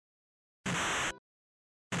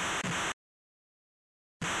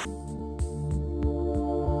G'day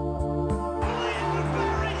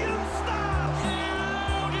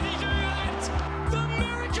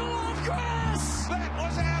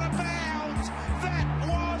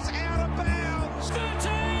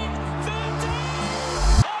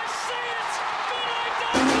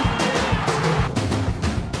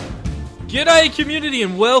community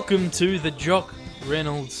and welcome to the Jock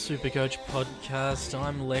Reynolds Supercoach podcast.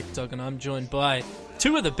 I'm Lekdog and I'm joined by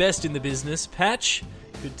two of the best in the business. Patch,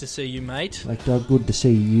 good to see you, mate. Lekdog, good to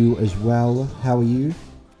see you as well. How are you?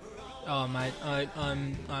 Oh, mate,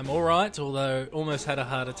 I'm all right, although almost had a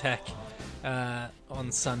heart attack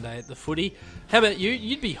on Sunday at the footy. How about you?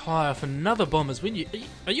 You'd be high off another Bombers win.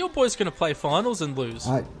 Are your boys going to play finals and lose?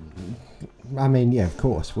 I mean, yeah, of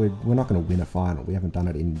course. We're not going to win a final. We haven't done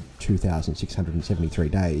it in 2,673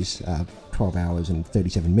 days, 12 hours and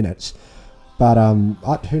 37 minutes. But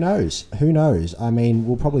who knows? Who knows? I mean,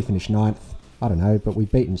 we'll probably finish ninth. I don't know, but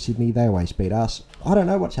we've beaten Sydney. They always beat us. I don't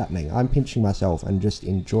know what's happening. I'm pinching myself and just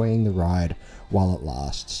enjoying the ride while it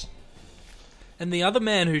lasts. And the other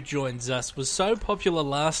man who joins us was so popular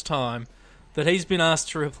last time that he's been asked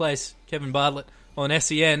to replace Kevin Bartlett on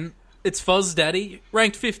SEN. It's Foz Daddy,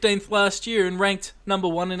 ranked 15th last year and ranked number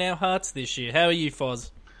 1 in our hearts this year. How are you,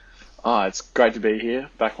 Foz? Oh, it's great to be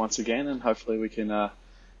here, back once again, and hopefully we can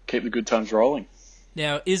keep the good times rolling.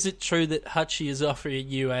 Now, is it true that Hutchie is offering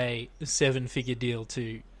you a 7-figure deal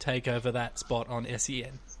to take over that spot on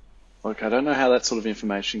SEN? Look, I don't know how that sort of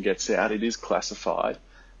information gets out. It is classified,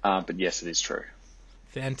 but yes, it is true.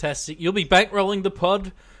 Fantastic. You'll be bankrolling the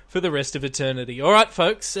pod for the rest of eternity. All right,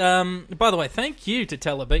 folks. By the way, thank you to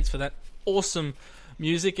Teller Beats for that awesome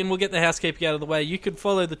music, and we'll get the housekeeping out of the way. You can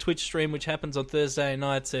follow the Twitch stream, which happens on Thursday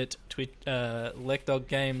nights at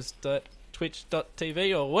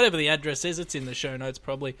lekdoggames.twitch.tv or whatever the address is. It's in the show notes,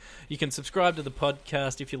 probably. You can subscribe to the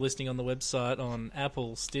podcast if you're listening on the website on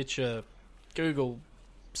Apple, Stitcher, Google,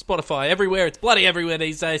 Spotify, everywhere. It's bloody everywhere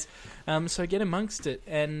these days. So get amongst it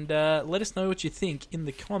and let us know what you think in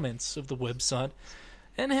the comments of the website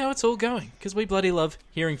and how it's all going, because we bloody love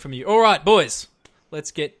hearing from you. All right, boys,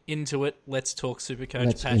 let's get into it. Let's talk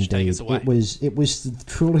Supercoach. Patch, take us away. It was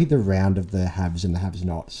truly the round of the haves and the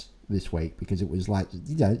have-nots this week, because it was like,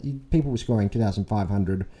 you know, people were scoring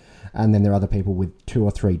 2,500, and then there are other people with 2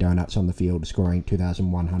 or 3 donuts on the field scoring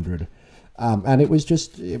 2,100. And it was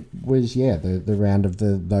the round of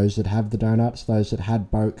those that have the donuts, those that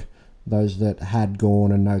had Boak, those that had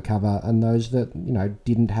Gawn and no cover, and those that, you know,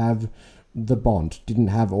 didn't have the Bond, didn't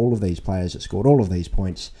have all of these players that scored all of these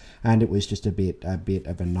points, and it was just a bit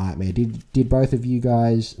of a nightmare. Did both of you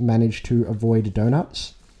guys manage to avoid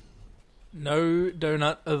donuts? No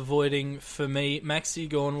donut avoiding for me. Maxi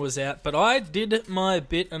Gawn was out, but I did my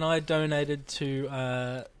bit and I donated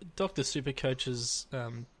to Dr. Supercoach's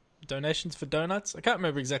donations for donuts. I can't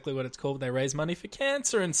remember exactly what it's called. They raise money for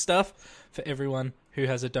cancer and stuff for everyone who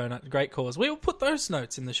has a donut. Great cause. We will put those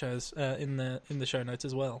notes in the shows in the show notes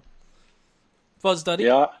as well. Foz Duddy?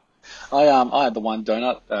 Yeah, I had the one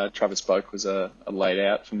donut. Travis Boak was a laid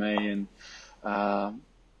out for me, and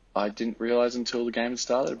I didn't realise until the game had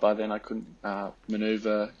started. By then I couldn't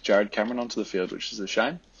manoeuvre Jared Cameron onto the field, which is a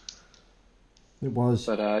shame. It was.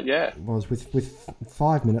 But yeah. It was with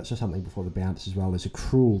 5 minutes or something before the bounce as well. There's a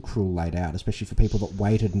cruel laid out, especially for people that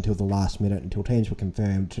waited until the last minute, until teams were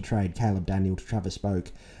confirmed to trade Caleb Daniel to Travis Boak,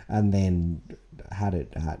 and then had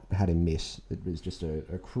him miss. It was just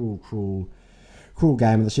a cruel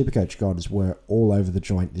game, and the Supercoach gods were all over the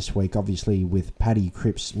joint this week, obviously with Paddy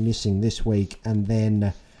Cripps missing this week, and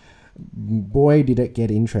then boy did it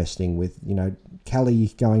get interesting with, you know,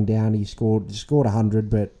 Kelly going down. He scored 100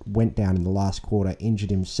 but went down in the last quarter,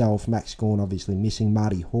 injured himself. Max Gawn obviously missing.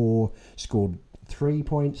 Marty Hoare scored 4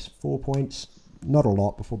 points, not a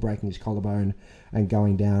lot, before breaking his collarbone and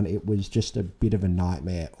going down. It was just a bit of a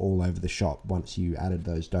nightmare all over the shop once you added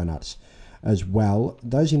those donuts as well.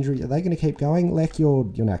 Those injuries, are they going to keep going? Lek, you're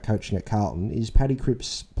now coaching at Carlton. Is Paddy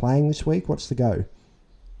Cripps playing this week? What's the go?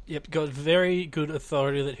 Yep, got very good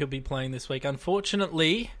authority that he'll be playing this week.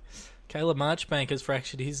 Unfortunately, Caleb Marchbank has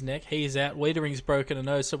fractured his neck. He's out. Wiedering's broken a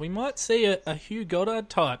nose, so we might see a Hugh Goddard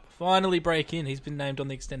type finally break in. He's been named on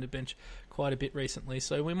the extended bench quite a bit recently,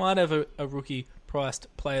 so we might have a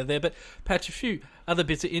rookie-priced player there. But, Patch, a few other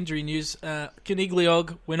bits of injury news.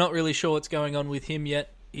 Canigliog, we're not really sure what's going on with him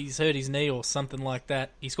yet. He's hurt his knee or something like that.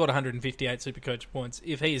 He scored 158 Supercoach points.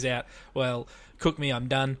 If he's out, well, cook me, I'm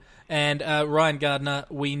done. And Ryan Gardner,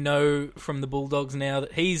 we know from the Bulldogs now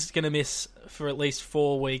that he's going to miss for at least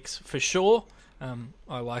 4 weeks for sure.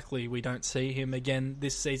 we don't see him again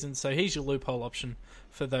this season. So he's your loophole option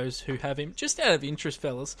for those who have him. Just out of interest,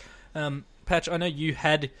 fellas, Patch, I know you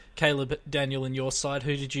had Caleb Daniel in your side.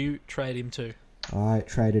 Who did you trade him to? I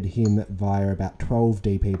traded him via about 12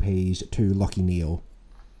 DPPs to Lachie Neale.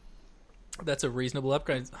 That's a reasonable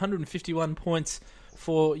upgrade. 151 points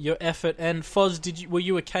for your effort. And Foz, were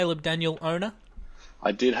you a Caleb Daniel owner?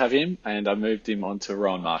 I did have him, and I moved him onto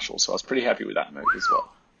Rowan Marshall, so I was pretty happy with that move as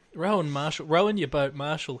well. Rowan your boat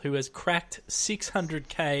Marshall, who has cracked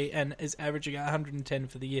 600k and is averaging 110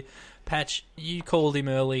 for the year. Patch, you called him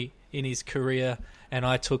early in his career, and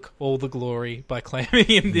I took all the glory by claiming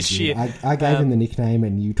him this year. I gave him the nickname,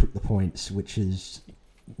 and you took the points, which is...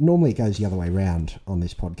 Normally it goes the other way round on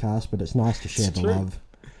this podcast, but it's nice to share the love.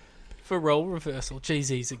 For role reversal, geez,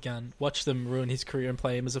 he's a gun. Watch them ruin his career and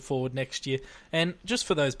play him as a forward next year. And just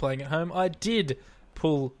for those playing at home, I did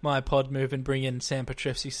pull my pod move and bring in Sam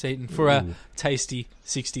Petrevski-Seton for a tasty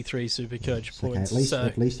 63 Supercoach points. Okay,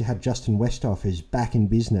 at least you had Justin Westhoff, who's back in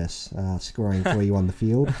business, scoring for you on the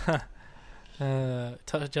field.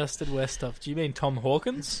 Justin Westhoff. Do you mean Tom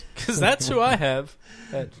Hawkins? Because that's who I have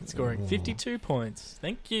scoring 52 points.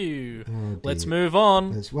 Thank you. Let's move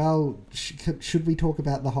on. As well, should we talk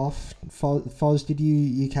about the Hoff? Foz, did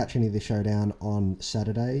you catch any of the showdown on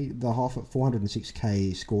Saturday? The Hoff at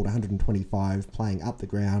 406k scored 125, playing up the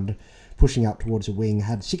ground, pushing up towards a wing,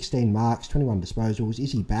 had 16 marks, 21 disposals.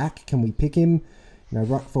 Is he back? Can we pick him?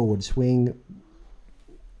 Ruck forward swing.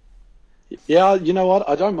 Yeah, you know what?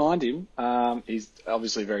 I don't mind him. He's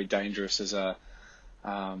obviously very dangerous as a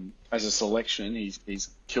selection. He's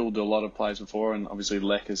killed a lot of players before, and obviously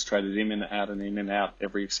Leck has traded him in and out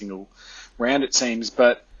every single round, it seems.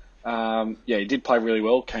 But he did play really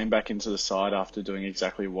well. Came back into the side after doing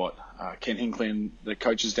exactly what Ken Hinkley and the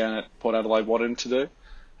coaches down at Port Adelaide wanted him to do,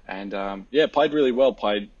 and played really well.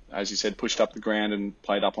 Played, as you said, pushed up the ground and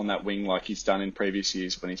played up on that wing like he's done in previous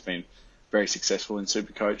years when he's been very successful in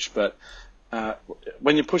Supercoach. But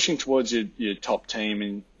when you're pushing towards your top team,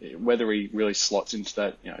 and whether he really slots into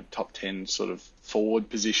that top 10 sort of forward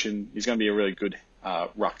position, he's going to be a really good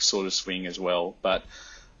ruck sort of swing as well. But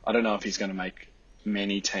I don't know if he's going to make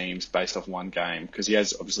many teams based off one game, because he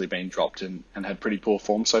has obviously been dropped and had pretty poor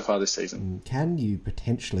form so far this season. Can you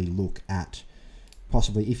potentially look at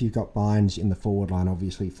possibly, if you've got Bynes in the forward line,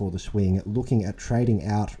 obviously, for the swing, looking at trading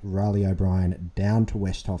out Riley O'Brien down to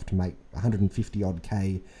Westhoff to make 150-odd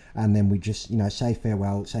K, and then we just, say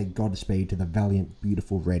farewell, say Godspeed to the valiant,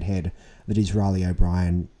 beautiful redhead that is Riley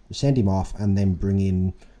O'Brien, send him off, and then bring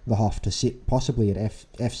in the Hoff to sit possibly at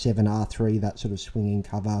F7, R3, that sort of swinging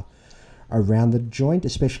cover around the joint,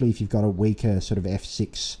 especially if you've got a weaker sort of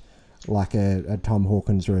F6 like a Tom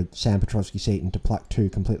Hawkins or a Sam Petrevski-Seton to pluck two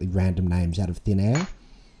completely random names out of thin air?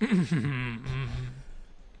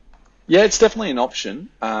 Yeah, it's definitely an option.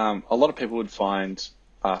 A lot of people would find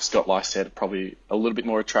Scott Lystead probably a little bit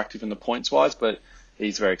more attractive in the points-wise, but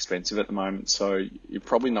he's very expensive at the moment, so you're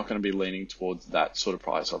probably not going to be leaning towards that sort of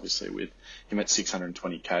price, obviously, with him at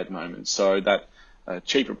 620k at the moment. So that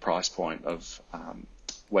cheaper price point of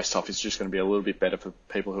Westhoff is just going to be a little bit better for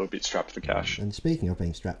people who are a bit strapped for cash. And speaking of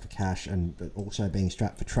being strapped for cash and also being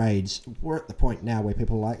strapped for trades, we're at the point now where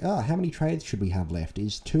people are like, how many trades should we have left?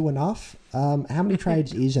 Is 2 enough? How many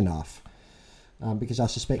trades is enough? Because I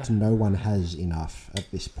suspect no one has enough at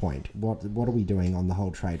this point. What are we doing on the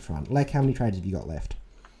whole trade front? Lek, how many trades have you got left?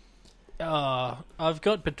 I've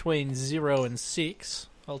got between 0 and 6.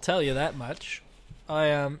 I'll tell you that much.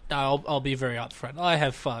 I'll be very upfront. I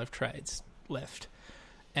have 5 trades left.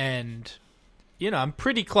 And, I'm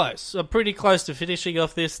pretty close. I'm pretty close to finishing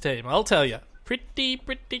off this team. I'll tell you. Pretty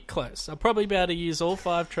close. I'll probably be able to use all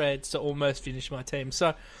 5 trades to almost finish my team.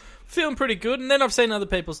 So, feeling pretty good. And then I've seen other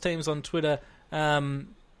people's teams on Twitter who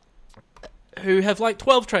have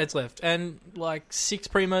 12 trades left and 6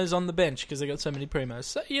 primos on the bench because they got so many primos.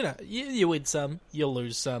 So, you win some, you'll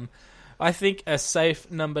lose some. I think a safe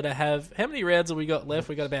number to have. How many rounds have we got left?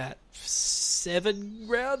 We got about 7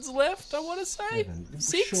 rounds left, I want to say.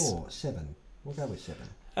 6? Sure, 7. We'll go with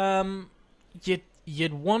 7.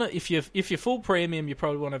 You'd want to, if you're full premium, you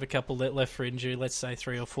probably want to have a couple left for injury. Let's say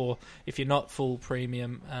 3 or 4. If you're not full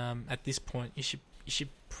premium, at this point, you should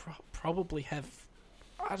probably have,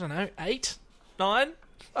 I don't know, 8, 9.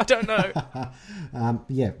 I don't know.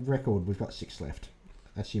 Record. We've got 6 left.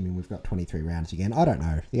 Assuming we've got 23 rounds again. I don't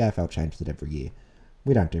know. The AFL changes it every year.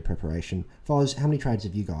 We don't do preparation. Foz, how many trades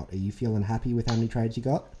have you got? Are you feeling happy with how many trades you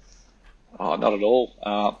got? Oh, not at all.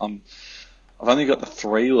 I've only got the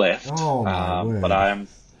 3 left. Oh, my word.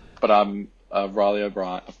 But I'm Riley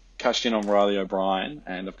O'Brien. I've cashed in on Riley O'Brien,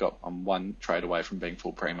 and I'm 1 trade away from being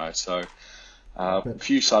full primo. So A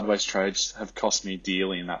few sideways trades have cost me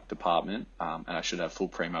dearly in that department, and I should have full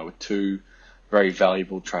primo with 2 very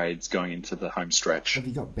valuable trades going into the home stretch. Have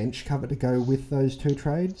you got bench cover to go with those 2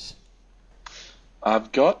 trades?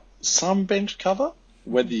 I've got some bench cover.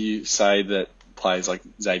 Whether you say that players like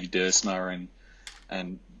Xavier Dersner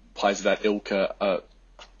and players of that ilk are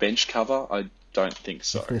bench cover, I don't think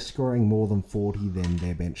so. If they're scoring more than 40, then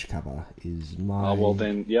their bench cover is my... Oh, well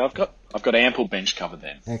then, yeah, I've got ample bench cover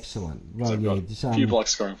then. Excellent. Well, So I've yeah, got just, a few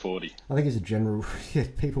blokes scoring 40. I think as a general,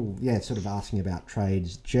 people, sort of asking about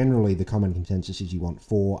trades. Generally, the common consensus is you want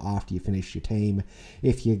 4 after you finish your team.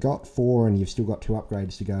 If you got 4 and you've still got 2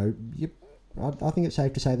 upgrades to go, I think it's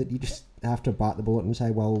safe to say that you just have to bite the bullet and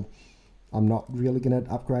say, well, I'm not really going to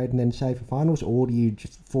upgrade and then save for finals, or do you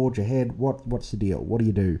just forge ahead? What's the deal? What do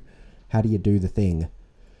you do? How do you do the thing?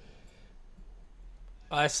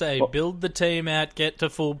 I say build the team out, get to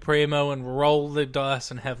full primo, and roll the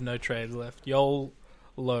dice and have no trade left.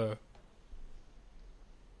 YOLO.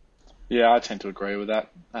 Yeah, I tend to agree with that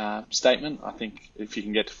statement. I think if you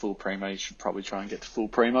can get to full primo, you should probably try and get to full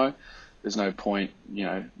primo. There's no point,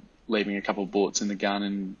 leaving a couple of bullets in the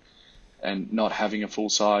gun and not having a full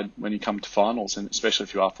side when you come to finals, and especially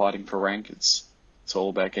if you are fighting for rank, it's all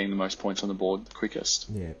about getting the most points on the board the quickest.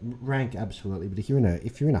 Yeah, rank absolutely. But if you're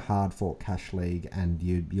in a hard fought cash league and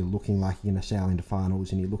you're looking like you're going to sail into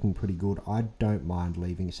finals and you're looking pretty good, I don't mind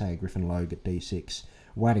leaving, say, a Griffin Logue at D6,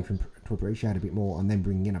 waiting to appreciate a bit more, and then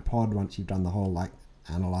bringing in a pod once you've done the whole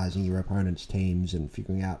analysing your opponent's teams and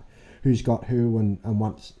figuring out who's got who and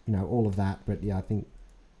once all of that. But yeah, I think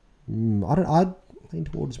I'd lean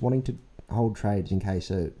towards wanting to hold trades in case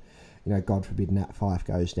God forbid Nat Fife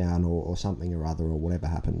goes down or something or other or whatever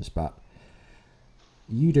happens. But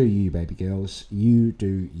you do you, baby girls. You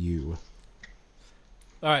do you.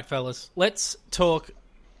 All right, fellas. Let's talk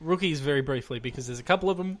rookies very briefly because there's a couple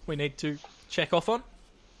of them we need to check off on.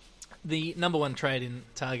 The number 1 trade in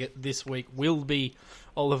Target this week will be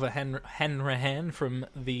Oliver Hanrahan from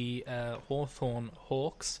the Hawthorn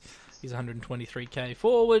Hawks. He's 123k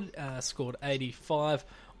forward, scored 85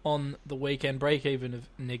 on the weekend, break even of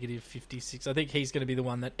negative 56. I think he's going to be the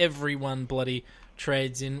one that everyone bloody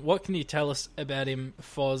trades in. What can you tell us about him,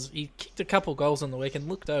 Foz? He kicked a couple goals on the weekend,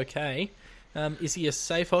 looked okay. Is he a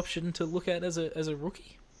safe option to look at as a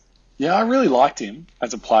rookie? Yeah, I really liked him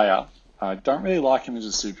as a player. I don't really like him as a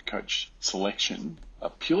Supercoach selection,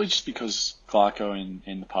 purely just because Clarko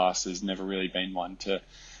in the past has never really been one to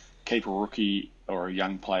keep a rookie or a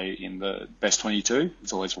young player in the best 22.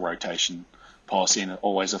 It's always a rotation policy and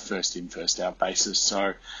always a first in, first out basis.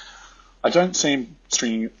 So I don't see him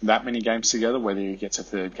stringing that many games together, whether he gets a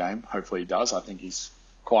third game. Hopefully he does. I think he's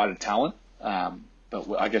quite a talent.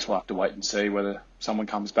 But I guess we'll have to wait and see whether someone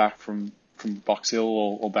comes back from Box Hill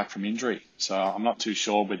or back from injury. So I'm not too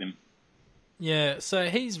sure with him. Yeah, so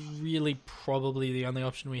he's really probably the only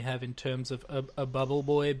option we have in terms of a bubble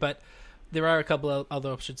boy, but there are a couple of other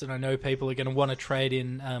options, and I know people are going to want to trade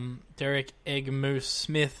in Derek Egg Moose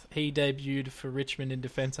Smith. He debuted for Richmond in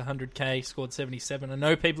defence, 100k, scored 77. I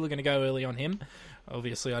know people are going to go early on him.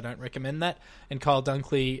 Obviously, I don't recommend that. And Kyle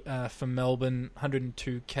Dunkley for Melbourne,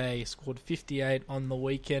 102k, scored 58 on the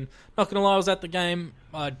weekend. Not going to lie, I was at the game.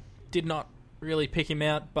 I did not really pick him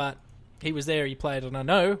out, but he was there, he played, and I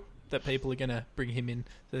know that people are going to bring him in to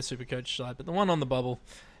the Supercoach side. But the one on the bubble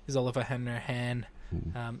is Oliver Hanrahan,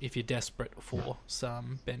 if you're desperate for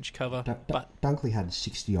some bench cover. Dunkley had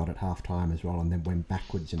 60 odd at half time as well and then went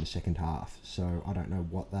backwards in the second half. So I don't know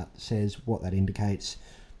what that says, what that indicates.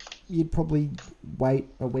 You'd probably wait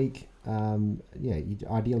a week. You'd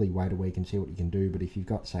ideally wait a week and see what you can do. But if you've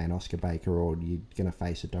got, say, an Oscar Baker, or you're going to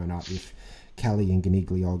face a donut if Kelly and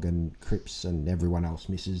Gnigliog and Cripps and everyone else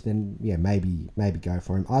misses, then maybe go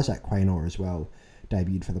for him. Isaac Quaynor as well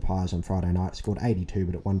debuted for the Pies on Friday night, scored 82,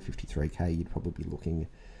 but at 153k you'd probably be looking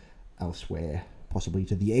elsewhere, possibly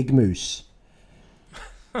to the Egg Moose.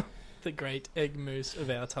 The great Egg Moose of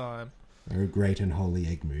our time. Oh, great and holy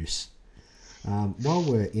Egg Moose. While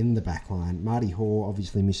we're in the back line, Marty Hoare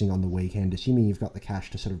obviously missing on the weekend. Assuming you've got the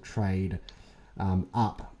cash to sort of trade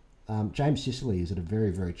up, James Sicily is at a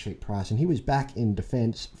very, very cheap price, and he was back in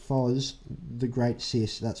defence. Foz, the great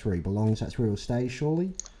Sis, that's where he belongs, that's where he'll stay,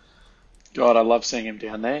 surely? God, I love seeing him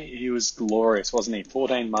down there. He was glorious, wasn't he?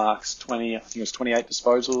 14 marks, 28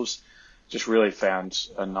 disposals. Just really found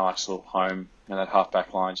a nice little home in that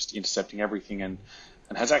half-back line, just intercepting everything, and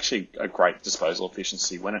has actually a great disposal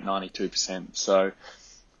efficiency, went at 92%. So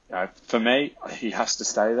for me, he has to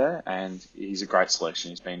stay there, and he's a great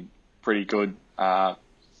selection. He's been pretty good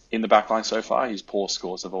in the back line so far. His poor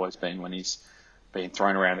scores have always been when he's been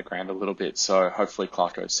thrown around the ground a little bit. So hopefully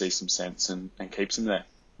Clarko sees some sense and keeps him there.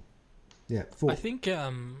 Yeah, I think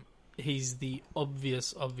he's the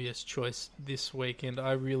obvious choice this week, and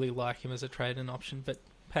I really like him as a trade-in option. But,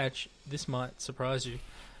 Patch, this might surprise you.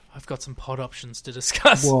 I've got some pod options to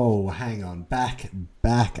discuss. Whoa, hang on. Back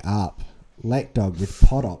up. Let Dog with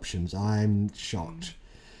pod options. I'm shocked.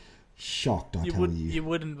 Shocked, I tell you. You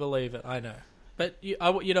wouldn't believe it, I know. But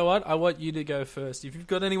you know what? I want you to go first. If you've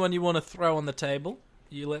got anyone you want to throw on the table,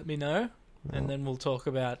 you let me know, and then we'll talk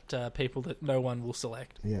about people that no one will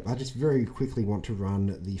select. Yeah, I just very quickly want to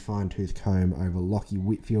run the fine-tooth comb over Lachie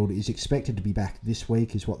Whitfield. Is expected to be back this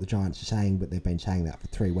week, is what the Giants are saying, but they've been saying that for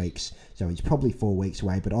 3 weeks, so he's probably 4 weeks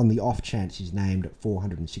away. But on the off chance he's named at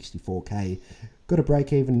 464k, got a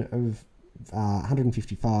break-even of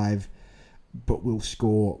 155, but will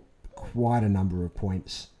score quite a number of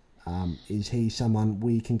points. Is he someone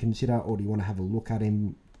we can consider, or do you want to have a look at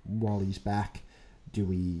him while he's back? Do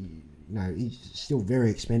we... No, he's still very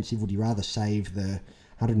expensive. Would you rather save the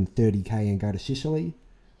 130k and go to Sicily?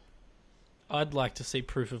 I'd like to see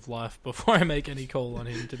proof of life before I make any call on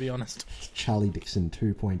him, to be honest. Charlie Dixon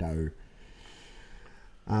 2.0.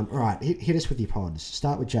 All right, hit us with your pods.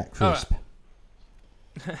 Start with Jack Crisp.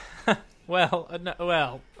 Well,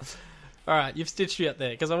 all right, you've stitched me up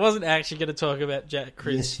there, because I wasn't actually going to talk about Jack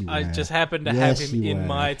Crisp. Yes, you were. I just happened to have him in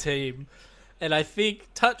my team. And I think,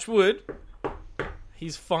 touch wood,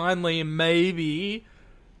 he's finally maybe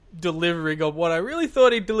delivering on what I really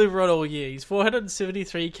thought he'd deliver on all year. He's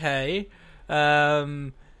 473k.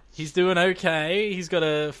 He's doing okay. He's got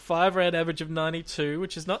a 5-round average of 92,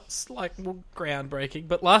 which is not groundbreaking,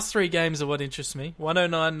 but last 3 games are what interests me.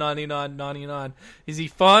 109, 99, 99. Is he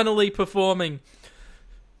finally performing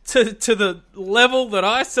to the level that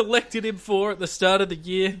I selected him for at the start of the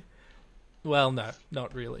year? Well, no,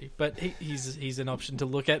 not really. But he's an option to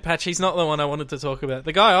look at. Patch, he's not the one I wanted to talk about.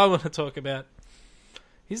 The guy I want to talk about,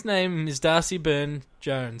 his name is Darcy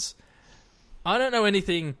Byrne-Jones. I don't know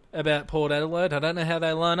anything about Port Adelaide. I don't know how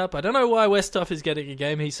they line up. I don't know why Westhoff is getting a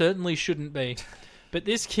game. He certainly shouldn't be. But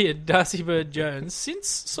this kid, Darcy Byrne-Jones, since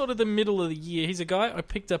sort of the middle of the year, he's a guy I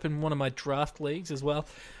picked up in one of my draft leagues as well.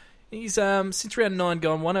 He's, since round 9,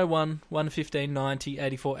 gone 101, 115, 90,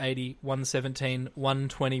 84, 80, 117,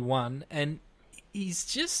 121. And he's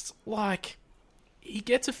just like... He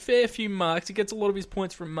gets a fair few marks. He gets a lot of his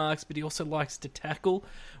points from marks, but he also likes to tackle,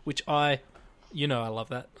 which I love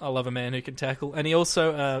that. I love a man who can tackle. And he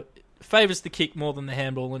also favours the kick more than the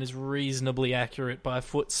handball and is reasonably accurate by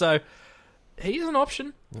foot. So he's an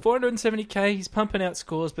option. 470k, he's pumping out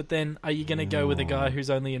scores, but then are you going to go with a guy who's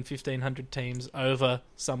only in 1,500 teams over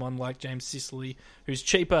someone like James Sicily, who's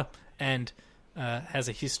cheaper and has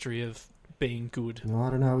a history of being good? No,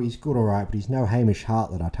 I don't know. He's good, all right, but he's no Hamish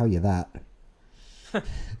Hartlett, I tell you that.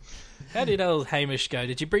 How did old Hamish go?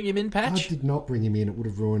 Did you bring him in, Patch? I did not bring him in. It would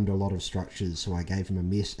have ruined a lot of structures, so I gave him a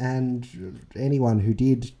miss. And anyone who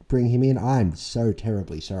did bring him in, I'm so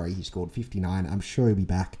terribly sorry. He scored 59. I'm sure he'll be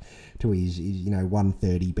back to his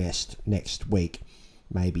 130 best next week,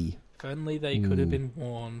 maybe. If only they could have been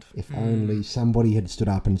warned. If only somebody had stood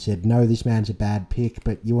up and said, no, this man's a bad pick,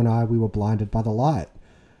 but you and I, we were blinded by the light.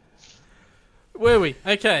 Were we?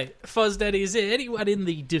 Okay, Foz Daddy, is there anyone in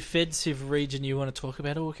the defensive region you want to talk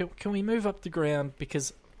about, or can we move up the ground?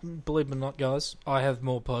 Because, believe it or not, guys, I have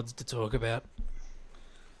more pods to talk about.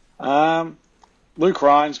 Luke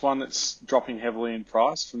Ryan's one that's dropping heavily in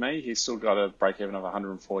price for me. He's still got a break-even of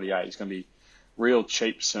 148. He's going to be real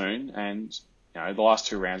cheap soon, and the last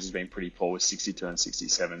 2 rounds has been pretty poor with 62 and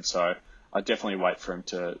 67, so I definitely wait for him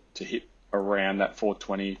to hit around that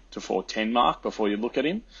 420 to 410 mark before you look at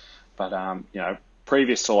him. But,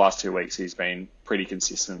 previous to the last 2 weeks, he's been pretty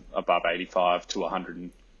consistent above 85 to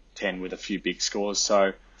 110 with a few big scores.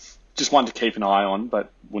 So just one to keep an eye on,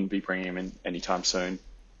 but wouldn't be bringing him in anytime soon.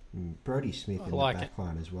 Brodie Smith in the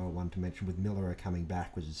backline as well, one to mention, with Miller coming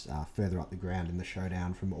back, was further up the ground in the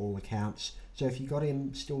showdown from all accounts. So if you got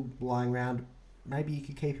him still lying around, maybe you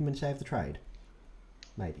could keep him and save the trade.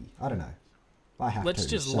 Maybe. I don't know. I have Let's to.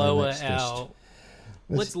 just so lower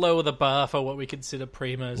Let's lower the bar for what we consider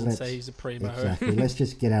primos and say he's a primo. Exactly. Let's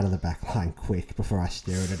just get out of the back line quick before I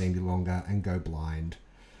stare at it any longer and go blind.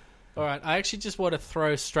 All right, I actually just want to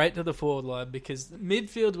throw straight to the forward line, because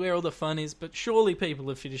midfield where all the fun is, but surely people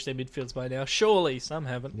have finished their midfields by now. Surely, some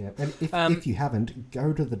haven't. Yeah, and if you haven't,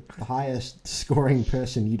 go to the highest scoring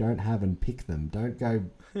person you don't have and pick them. Don't go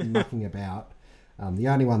mucking about. The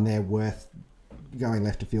only one there worth going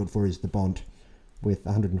left of field for is the Bont, with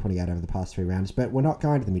 128 over the past 3 rounds. But we're not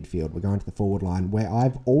going to the midfield. We're going to the forward line, where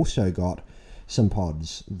I've also got some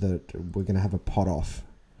pods that we're going to have a pod off.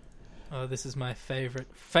 Oh, this is my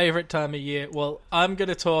favorite time of year. Well, I'm going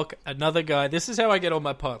to talk another guy. This is how I get on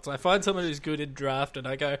my pots. I find someone who's good in draft, and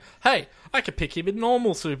I go, hey, I could pick him in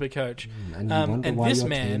normal Supercoach. And you wonder and why this your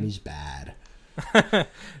man team is bad.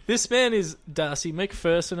 This man is Darcy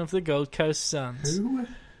McPherson of the Gold Coast Suns. Who?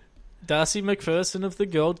 Darcy McPherson of the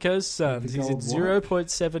Gold Coast Suns. He's at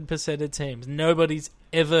 0.7% of teams. Nobody's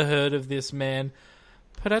ever heard of this man.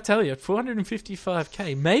 But I tell you, at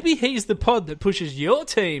 455k, maybe he's the pod that pushes your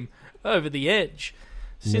team over the edge.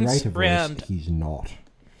 Since he's not.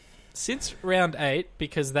 Since round 8,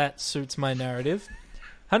 because that suits my narrative,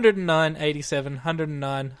 109, 87,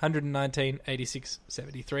 109, 119, 86,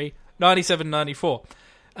 73, 97, 94.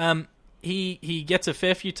 He gets a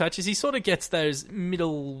fair few touches. He sort of gets the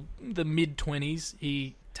mid-20s.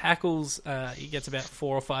 He tackles, he gets about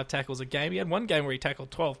 4 or 5 tackles a game. He had one game where he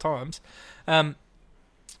tackled 12 times.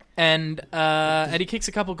 And he kicks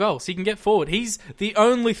a couple goals. He can get forward. He's the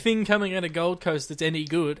only thing coming out of Gold Coast that's any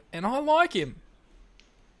good, and I like him.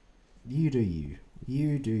 You do you.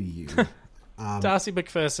 You do you. Darcy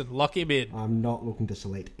McPherson, lock him in. I'm not looking to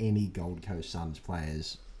select any Gold Coast Suns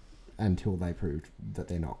players until they prove that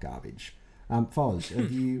they're not garbage. Foz,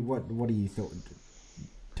 have you what do you thought?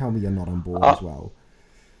 Tell me you're not on board as well.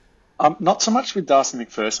 Not so much with Darcy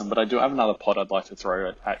McPherson, but I do have another pod I'd like to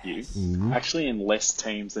throw at you. Mm-hmm. Actually, in less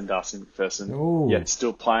teams than Darcy McPherson, yet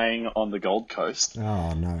still playing on the Gold Coast.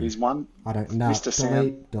 Oh no, he's one. I don't know.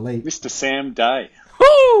 Delete. Mr. Sam Day.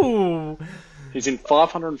 Woo! He's in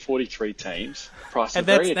 543 teams. Priced and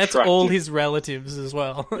that's all his relatives as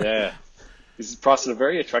well. Yeah, he's priced at a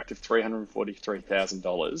very attractive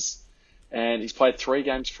 $343,000, and he's played 3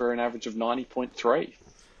 games for an average of 90.3.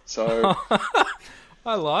 So.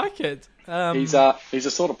 I like it. He's a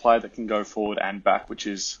sort of player that can go forward and back, which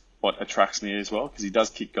is what attracts me as well, because he does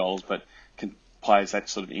kick goals, but can play as that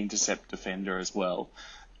sort of intercept defender as well.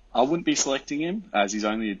 I wouldn't be selecting him as he's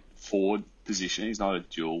only a forward position. He's not a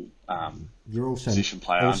dual position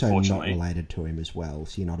player, unfortunately. You're also not related to him as well,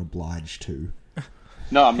 so you're not obliged to.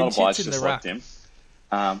 No, I'm not obliged to select him.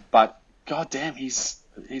 But goddamn, he's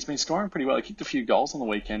been scoring pretty well. He kicked a few goals on the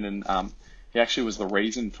weekend, and he actually was the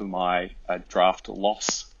reason for my draft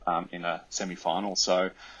loss in a semi-final. So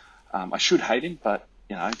I should hate him, but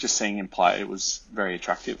just seeing him play, it was very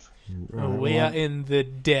attractive. We are in the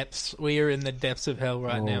depths. We are in the depths of hell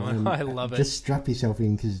right now, and I love it. Just strap yourself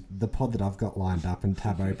in, because the pod that I've got lined up and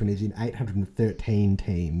tab open is in 813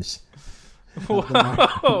 teams.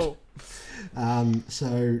 Whoa!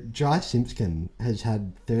 So Jai Simpson has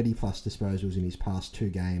had 30-plus disposals in his past 2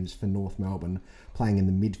 games for North Melbourne, playing in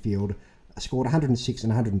the midfield. Scored 106 and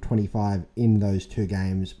 125 in those 2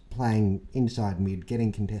 games, playing inside mid,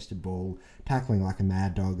 getting contested ball, tackling like a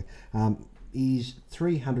mad dog. He's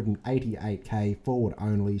 388k forward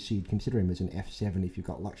only, so you'd consider him as an F7 if you've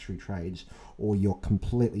got luxury trades, or you're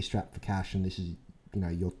completely strapped for cash and this is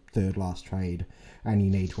your 3rd last trade and you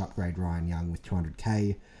need to upgrade Ryan Young with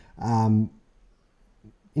 200k.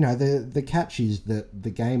 The catch is that the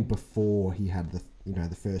game before he had the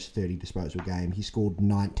first 30 disposal game, he scored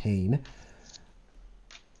 19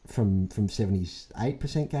 from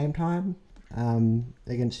 78% game time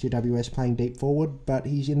against GWS playing deep forward, but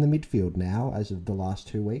he's in the midfield now as of the last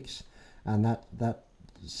 2 weeks, and that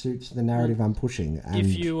suits the narrative I'm pushing.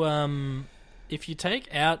 And if you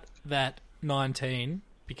take out that 19,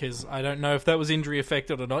 because I don't know if that was injury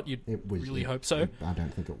affected or not, hope so. I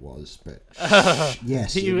don't think it was, but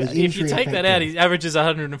yes. If you take that out, he averages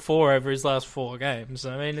 104 over his last 4 games.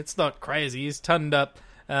 I mean, it's not crazy. He's turned up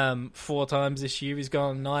 4 times this year. He's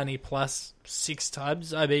gone 90 plus 6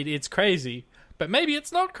 times. I mean, it's crazy. But maybe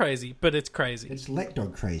it's not crazy, but it's crazy. It's let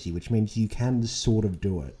dog crazy, which means you can sort of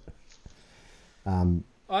do it.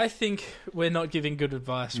 I think we're not giving good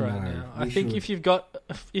advice right now. I think if you've got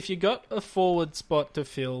a forward spot to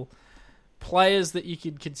fill, players that you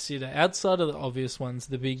could consider outside of the obvious ones,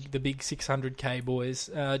 the big 600k boys.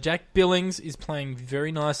 Jack Billings is playing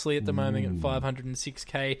very nicely at the moment at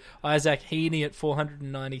 506k. Isaac Heaney at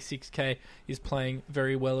 496k is playing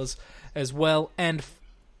very well as well, and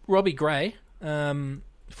Robbie Gray,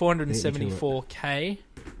 474k,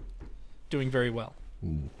 doing very well.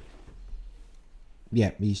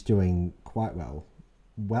 Yeah, he's doing quite well.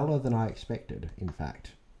 Weller than I expected, in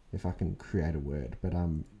fact, if I can create a word. But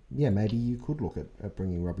maybe you could look at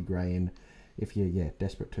bringing Robbie Gray in if you're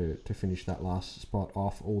desperate to finish that last spot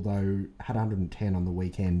off, although had 110 on the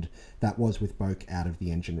weekend. That was with Boak out of the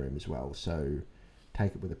engine room as well, so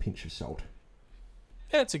take it with a pinch of salt.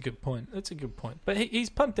 Yeah, that's a good point. But he's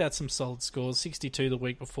pumped out some solid scores. 62 the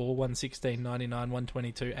week before, 116, 99,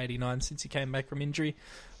 122, 89 since he came back from injury.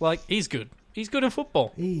 He's good. He's good at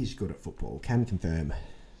football. Can confirm.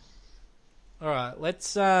 All right,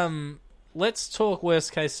 let's talk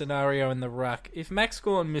worst case scenario in the ruck. If Max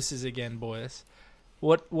Gawn misses again, boys,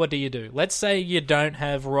 what do you do? Let's say you don't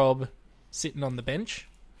have Rob sitting on the bench.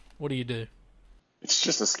 What do you do? It's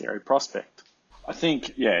just a scary prospect. I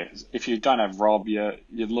think, if you don't have Rob, you're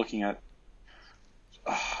looking at.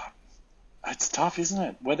 It's tough, isn't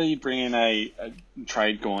it? Whether you bring in a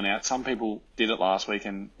trade Gawn out. Some people did it last week,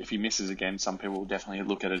 and if he misses again, some people will definitely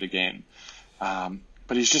look at it again.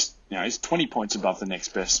 But he's just, he's 20 points above the next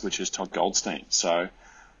best, which is Todd Goldstein. So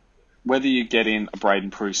whether you get in a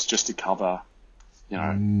Braden Preuss just to cover,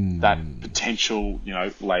 that potential,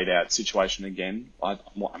 laid out situation again, I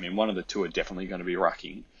mean, one of the two are definitely going to be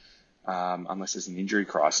rucking, unless there's an injury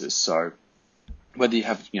crisis. So whether you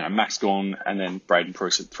have, Max Gawn and then Braden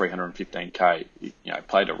Preuss at 315k,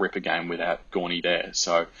 played a ripper game without Gawny there.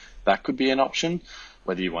 So that could be an option.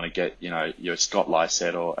 Whether you want to get, your Scott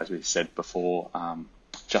Lycett or, as we said before,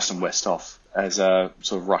 Justin Westhoff as a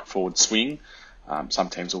sort of ruck forward swing. Some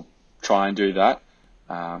teams will try and do that.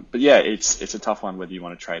 But yeah, it's a tough one whether you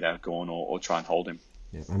want to trade out Gawn or try and hold him.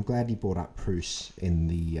 Yeah, I'm glad you brought up Preuss in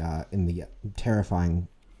the terrifying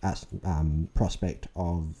prospect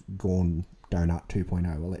of Gawn Donut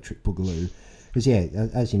 2.0 Electric Boogaloo. Because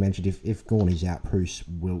as you mentioned, if Gawn is out, Preuss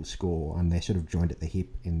will score, and they're sort of joined at the hip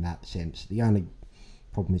in that sense. The only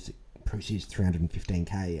problem is that Preuss is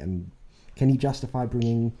 315k, and can you justify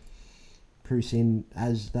bringing Preuss in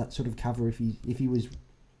as that sort of cover? If he was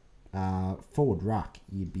forward ruck,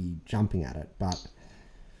 you'd be jumping at it, but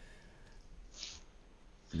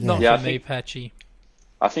not for me, Patchy.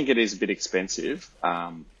 I think it is a bit expensive.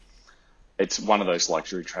 It's one of those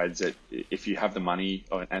luxury trades that if you have the money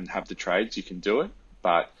and have the trades, you can do it.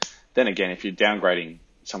 But then again, if you're downgrading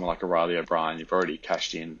someone like a Riley O'Brien, you've already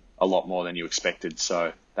cashed in a lot more than you expected.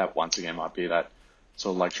 So that once again might be that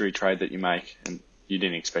sort of luxury trade that you make, and you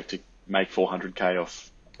didn't expect to make 400k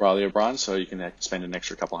off Riley O'Brien, so you can spend an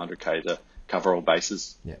extra couple 100k to cover all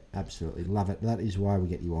bases. Yeah, absolutely. Love it. That is why we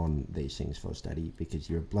get you on these things for study, because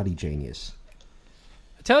you're a bloody genius.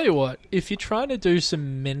 I tell you what, if you're trying to do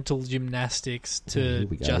some mental gymnastics to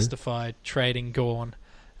justify trading Gawn,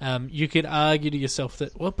 you could argue to yourself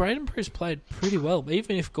that, well, Braden Preuss played pretty well.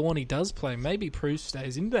 Even if Gawny does play, maybe Preuss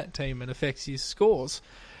stays in that team and affects his scores.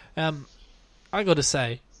 I got to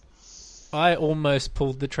say, I almost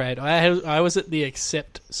pulled the trade. I was at the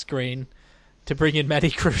accept screen to bring in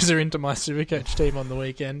Matty Cruiser into my Supercoach team on the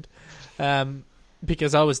weekend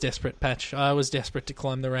because I was desperate, Patch. I was desperate to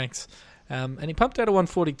climb the ranks. And he pumped out a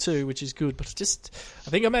 142, which is good, but I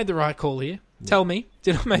think I made the right call here. Yeah. Tell me,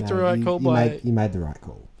 did I make the right call? You made the right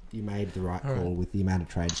call. You made the right call with the amount of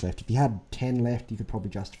trades left. If you had 10 left, you could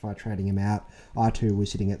probably justify trading him out. I too was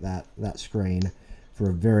sitting at that screen for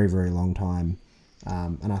a very, very long time.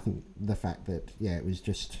 And I think the fact that, it was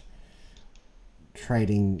just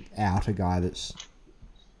trading out a guy that's,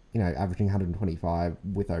 averaging 125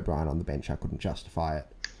 with O'Brien on the bench, I couldn't justify it.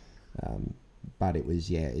 But it was,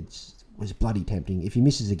 it was bloody tempting. If he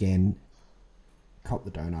misses again, cop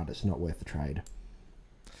the donut. It's not worth the trade.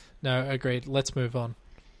 No, agreed. Let's move on.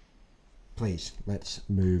 Please, let's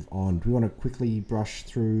move on. Do we want to quickly brush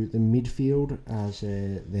through the midfield as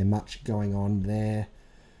there's much going on there?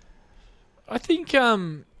 I think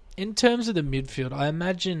in terms of the midfield, I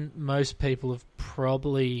imagine most people have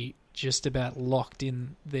probably just about locked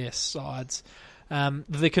in their sides.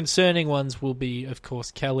 The concerning ones will be, of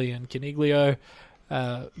course, Kelly and Caniglio.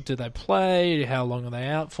 Do they play? How long are they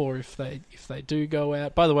out for if they do go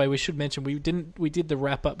out? By the way, we should mention we did the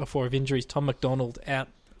wrap up before of injuries. Tom McDonald out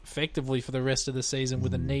effectively for the rest of the season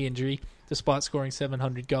with a knee injury, despite scoring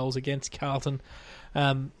 700 goals against Carlton.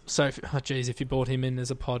 If you brought him in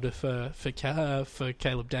as a pod for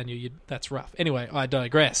Caleb Daniel, that's rough. Anyway, I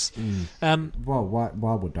digress.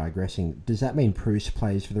 While we're digressing, does that mean Preuss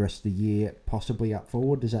plays for the rest of the year, possibly up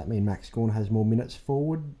forward? Does that mean Max Gawn has more minutes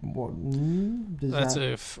forward? That's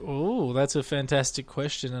a fantastic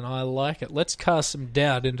question, and I like it. Let's cast some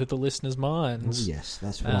doubt into the listeners' minds. Oh, yes,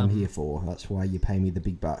 that's what I'm here for. That's why you pay me the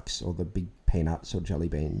big bucks or the big peanuts or jelly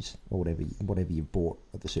beans or whatever you've bought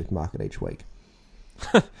at the supermarket each week.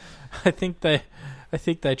 I think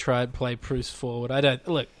they try and play Preuss forward.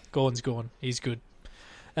 Gawn's gone. He's good.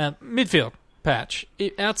 Midfield, Patch.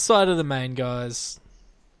 Outside of the main guys,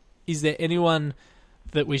 is there anyone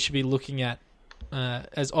that we should be looking at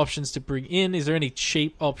as options to bring in? Is there any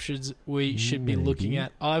cheap options we should be looking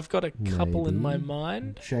at? I've got a couple in my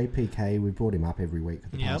mind. JPK, we brought him up every week for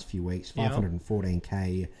the past few weeks.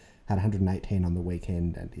 514k, had 118 on the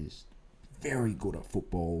weekend, and is very good at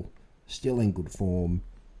football. Still in good form.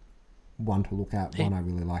 one to look at, one I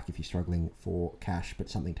really like if you're struggling for cash, but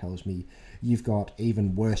something tells me you've got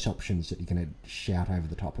even worse options that you're going to shout over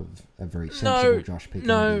the top of a very sensible Josh P.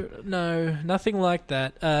 Kennedy. No, nothing like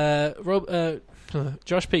that.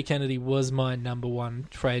 Josh P. Kennedy was my number one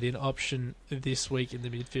trade-in option this week in the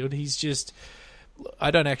midfield. He's just...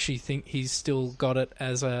 I don't actually think he's still got it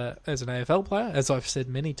as an AFL player, as I've said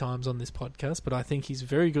many times on this podcast, but I think he's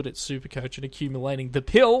very good at Supercoach and accumulating the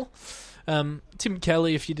pill. Tim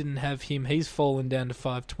Kelly, if you didn't have him, he's fallen down to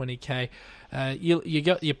 520k. You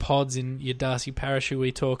got your pods in your Darcy Parish, who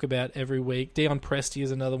we talk about every week. Dion Presti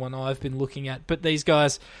is another one I've been looking at, but these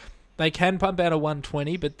guys, they can pump out a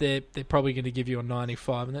 120, but they're probably going to give you a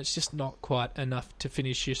 95, and that's just not quite enough to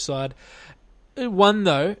finish your side. One,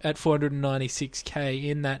 though, at 496k,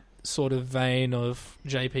 in that sort of vein of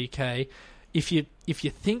JPK, if you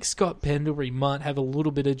think Scott Pendlebury might have a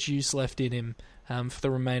little bit of juice left in him for the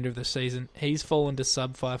remainder of the season, he's fallen to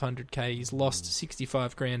sub 500k. He's lost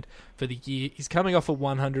 65 grand for the year. He's coming off a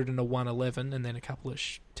 100 and a 111 and then a couple of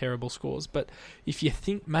terrible scores. But if you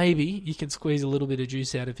think maybe you can squeeze a little bit of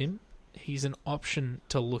juice out of him, he's an option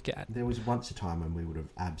to look at. There was once a time when we would have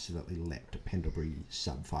absolutely leapt at Pendlebury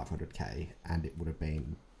sub 500k, and it would have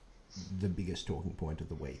been the biggest talking point of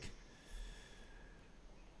the week.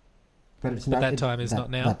 But that time is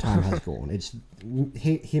not now. That time has gone. It's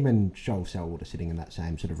him and Joel Selwood are sitting in that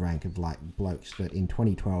same sort of rank of like blokes that in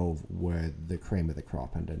 2012 were the cream of the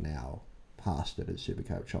crop and are now past it as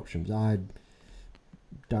Supercoach options. I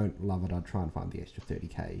don't love it. I'd try and find the extra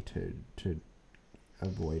 30k to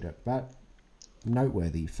avoid it, but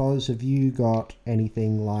noteworthy. Foz, have you got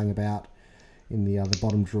anything lying about in the other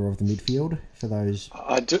bottom drawer of the midfield for those?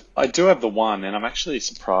 I do have the one, and I'm actually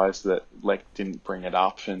surprised that Lek didn't bring it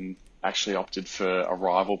up and actually opted for a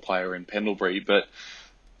rival player in Pendlebury. But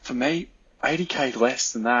for me, 80k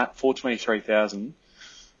less than that, 423,000.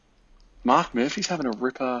 Mark Murphy's having a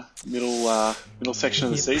ripper middle section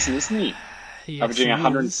of the season, isn't he? Yes, averaging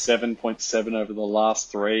 107.7 over the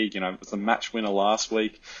last three. You know, it was a match winner last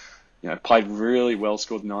week. You know, played really well,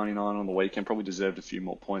 scored 99 on the weekend. Probably deserved a few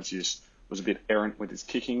more points. He just was a bit errant with his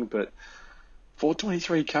kicking, but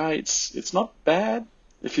 423k, it's not bad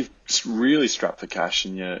if you're really strapped for cash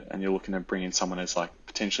and you're looking to bring in someone as like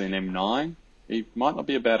potentially an M9. He might not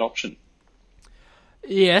be a bad option.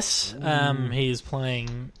 Yes, he is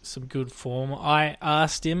playing some good form. I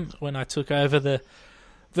asked him when I took over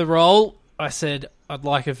the role. I said, I'd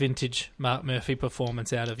like a vintage Mark Murphy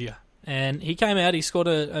performance out of you. And he came out, he scored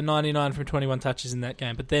a 99 from 21 touches in that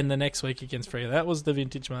game. But then the next week against Freo, that was the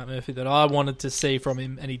vintage Mark Murphy that I wanted to see from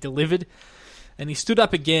him, and he delivered. And he stood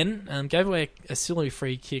up again, gave away a silly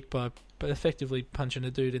free kick by effectively punching a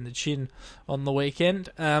dude in the chin on the weekend.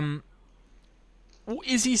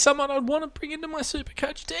 Is he someone I'd want to bring into my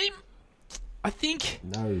Supercoach team? I think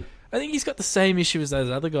he's got the same issue as those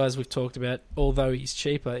other guys we've talked about, although he's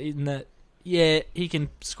cheaper, in that, yeah, he can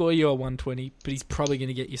score you a 120, but he's probably going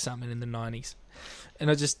to get you something in the 90s. And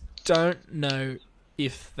I just don't know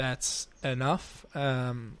if that's enough.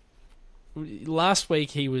 Last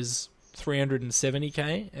week he was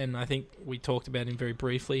 370k, and I think we talked about him very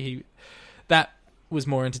briefly. That was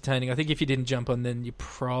more entertaining. I think if you didn't jump on then, you're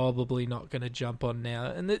probably not going to jump on now.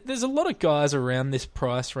 And there's a lot of guys around this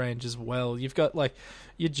price range as well. You've got like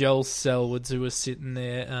your Joel Selwoods who are sitting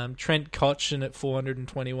there. Trent Cotchin at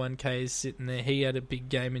 421k is sitting there. He had a big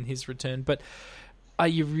game in his return. But are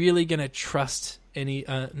you really going to trust any,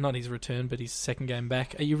 not his return, but his second game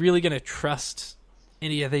back, are you really going to trust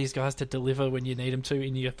any of these guys to deliver when you need them to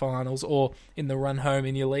in your finals or in the run home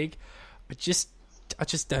in your league? I just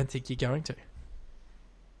don't think you're going to.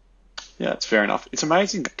 Yeah, it's fair enough. It's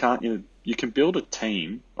amazing, can't you? You can build a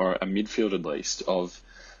team, or a midfield at least, of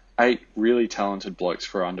 8 really talented blokes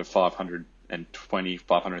for under 520,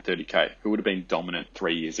 530k, who would have been dominant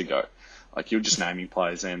 3 years ago. Like, you're just naming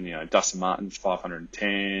players then, you know, Dustin Martin's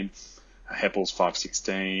 510, Heppel's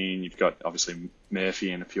 516, you've got, obviously,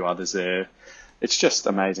 Murphy and a few others there. It's just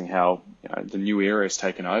amazing how, you know, the new era has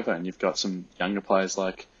taken over, and you've got some younger players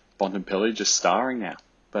like Bontempelli just starring now.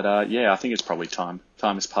 But yeah, I think it's probably time.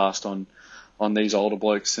 Time has passed on these older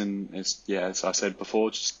blokes, and as I said before,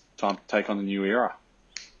 it's just time to take on the new era.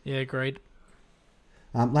 Yeah, agreed.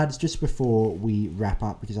 Lads, just before we wrap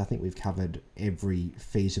up, because I think we've covered every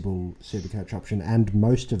feasible Supercoach option and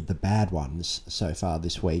most of the bad ones so far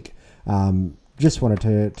this week, just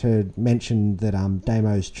wanted to mention that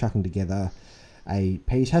Damo's chucking together a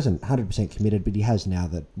piece. Hasn't 100% committed, but he has now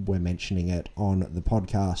that we're mentioning it on the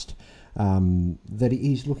podcast. that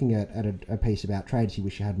he's looking at a piece about trades he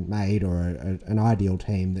wish he hadn't made, or an ideal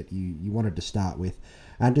team that you wanted to start with.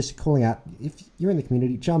 And just calling out, if you're in the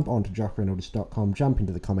community, jump onto jockreynolds.com, jump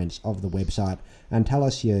into the comments of the website, and tell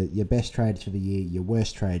us your best trades for the year, your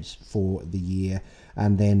worst trades for the year,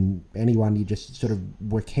 and then anyone you just sort of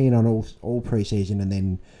were keen on all pre-season and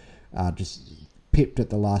then just pipped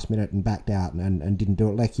at the last minute and backed out and didn't do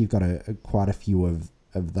it. Like, you've got quite a few of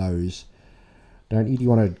those, don't you? Do you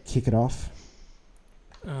want to kick it off?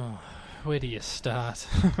 Oh, where do you start?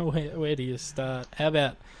 where do you start? How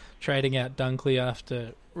about trading out Dunkley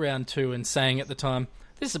after round 2 and saying at the time,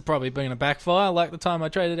 this is probably going to backfire, like the time I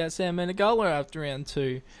traded out Sam Menegola after round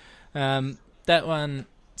 2. That one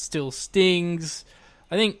still stings.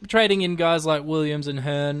 I think trading in guys like Williams and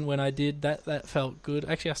Hearn when I did, that felt good.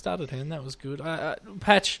 Actually, I started Hearn, that was good.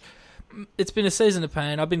 Patch, it's been a season of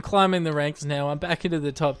pain. I've been climbing the ranks now. I'm back into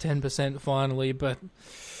the top 10% finally, but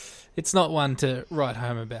it's not one to write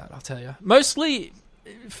home about, I'll tell you. Mostly,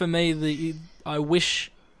 for me,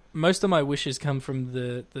 most of my wishes come from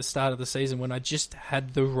the start of the season when I just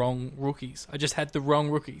had the wrong rookies.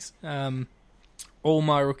 All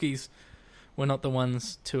my rookies were not the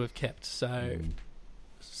ones to have kept. So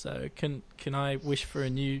can I wish for a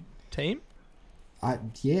new team?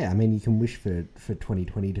 Yeah, I mean, you can wish for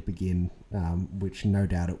 2020 to begin, which no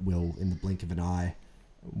doubt it will in the blink of an eye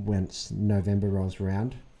once November rolls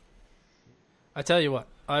around. I tell you what,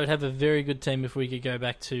 I would have a very good team if we could go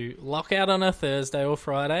back to lockout on a Thursday or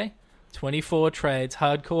Friday, 24 trades,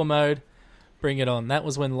 hardcore mode, bring it on. That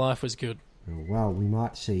was when life was good. Well, we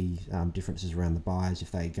might see differences around the buys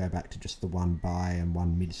if they go back to just the one buy and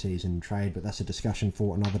one mid-season trade, but that's a discussion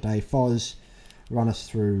for another day. Foz, run us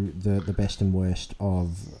through the best and worst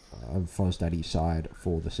of Foz Daddy's side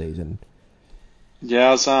for the season.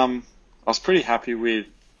 Yeah, I was pretty happy with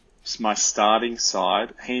my starting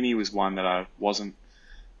side. Heaney was one that I wasn't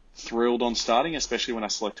thrilled on starting, especially when I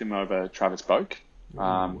selected him over Travis Boak.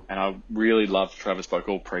 And I really loved Travis Boak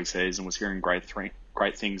all pre-season, was hearing great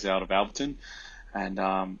things out of Alberton. And,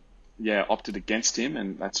 opted against him,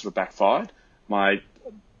 and that sort of backfired.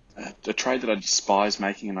 A trade that I despise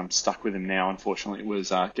making, and I'm stuck with him now, unfortunately,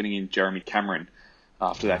 was getting in Jeremy Cameron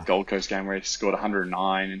after that Gold Coast game where he scored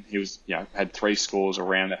 109, and he was, had 3 scores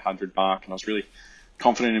around that 100 mark, and I was really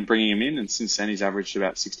confident in bringing him in, and since then he's averaged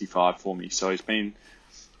about 65 for me. So he's been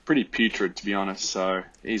pretty putrid, to be honest. So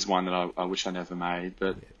he's one that I wish I never made,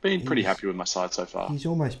 but been pretty happy with my side so far. He's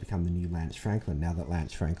almost become the new Lance Franklin now that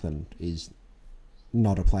Lance Franklin is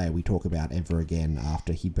not a player we talk about ever again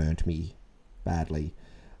after he burnt me badly.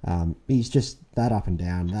 He's just that up and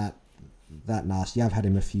down, that nasty. I've had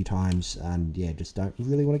him a few times, and just don't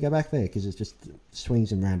really want to go back there because it's just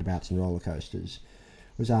swings and roundabouts and roller coasters.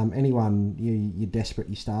 Was anyone you desperate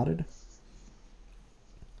you started?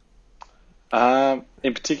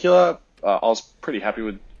 In particular, I was pretty happy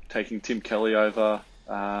with taking Tim Kelly over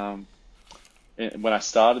when I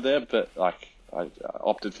started there, but I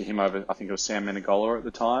opted for him over, I think it was Sam Menegola at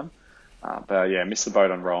the time. Missed the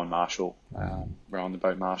boat on Rowan Marshall. Rowan the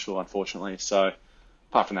boat Marshall, unfortunately. So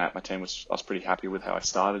apart from that, I was pretty happy with how I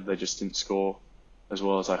started. They just didn't score as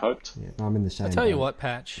well as I hoped. Yeah, I'm in the same. I'll tell you what,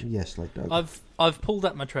 Patch. Yes, like Doug. I've pulled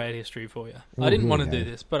up my trade history for you. I didn't want to do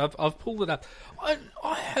this, but I've pulled it up.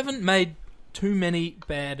 I haven't made too many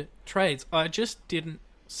bad trades. I just didn't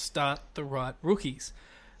start the right rookies.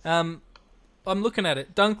 I'm looking at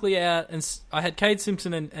it. Dunkley out, and I had Cade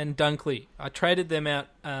Simpson and Dunkley. I traded them out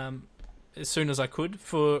as soon as I could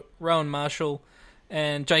for Rowan Marshall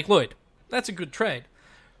and Jake Lloyd. That's a good trade.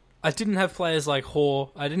 I didn't have players like Hoare.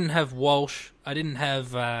 I didn't have Walsh. I didn't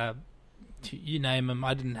have, you name them,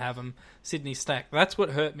 I didn't have them. Sydney Stack. That's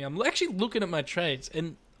what hurt me. I'm actually looking at my trades,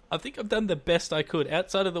 and I think I've done the best I could,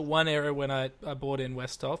 outside of the one error when I bought in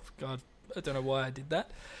Westhoff. God, I don't know why I did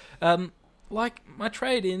that. My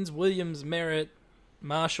trade-ins, Williams, Merritt,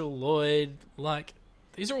 Marshall, Lloyd,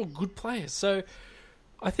 these are all good players. So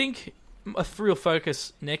I think a real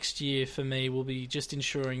focus next year for me will be just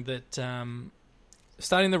ensuring that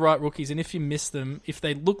starting the right rookies, and if you miss them, if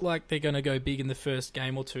they look like they're going to go big in the first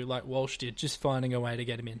game or two, like Walsh did, just finding a way to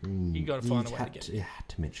get him in. You got to find a way to get him in. You had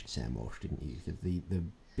to mention Sam Walsh, didn't you? The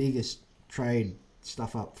biggest trade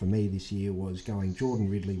stuff up for me this year was going Jordan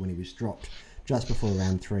Ridley when he was dropped just before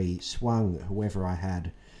round 3, swung whoever I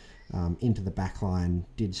had into the back line,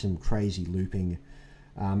 did some crazy looping,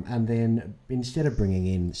 and then instead of bringing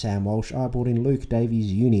in Sam Walsh, I brought in Luke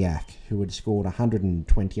Davies-Uniacke, who had scored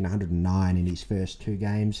 120 and 109 in his first 2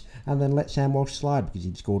 games, and then let Sam Walsh slide because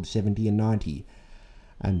he'd scored 70 and 90.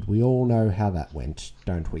 And we all know how that went,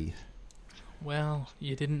 don't we? Well,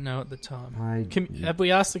 you didn't know at the time. I- Have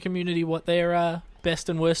we asked the community what their best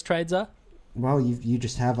and worst trades are? Well, you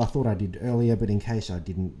just have. I thought I did earlier, but in case I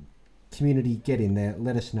didn't, community, get in there.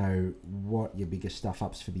 Let us know what your biggest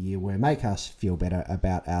stuff-ups for the year were. Make us feel better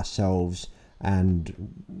about ourselves.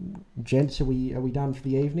 And, gents, are we done for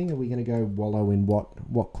the evening? Are we going to go wallow in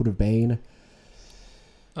what could have been?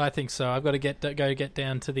 I think so. I've got to get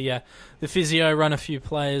down to the physio, run a few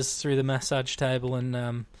players through the massage table,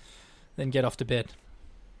 and then get off to bed.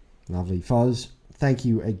 Lovely. Foz, thank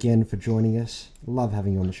you again for joining us. Love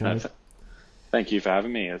having you on the show. Thank you for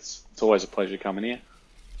having me. It's always a pleasure coming here.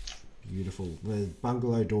 Beautiful. The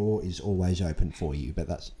bungalow door is always open for you, but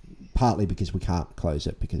that's partly because we can't close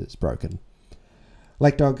it because it's broken.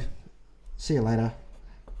 Lake Dog, see you later.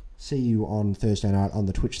 See you on Thursday night on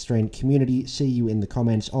the Twitch stream. Community, see you in the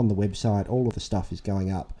comments on the website. All of the stuff is going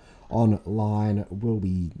up online. Will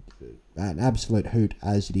be an absolute hoot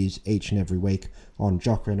as it is each and every week on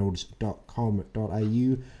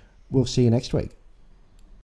jockreynolds.com.au. We'll see you next week.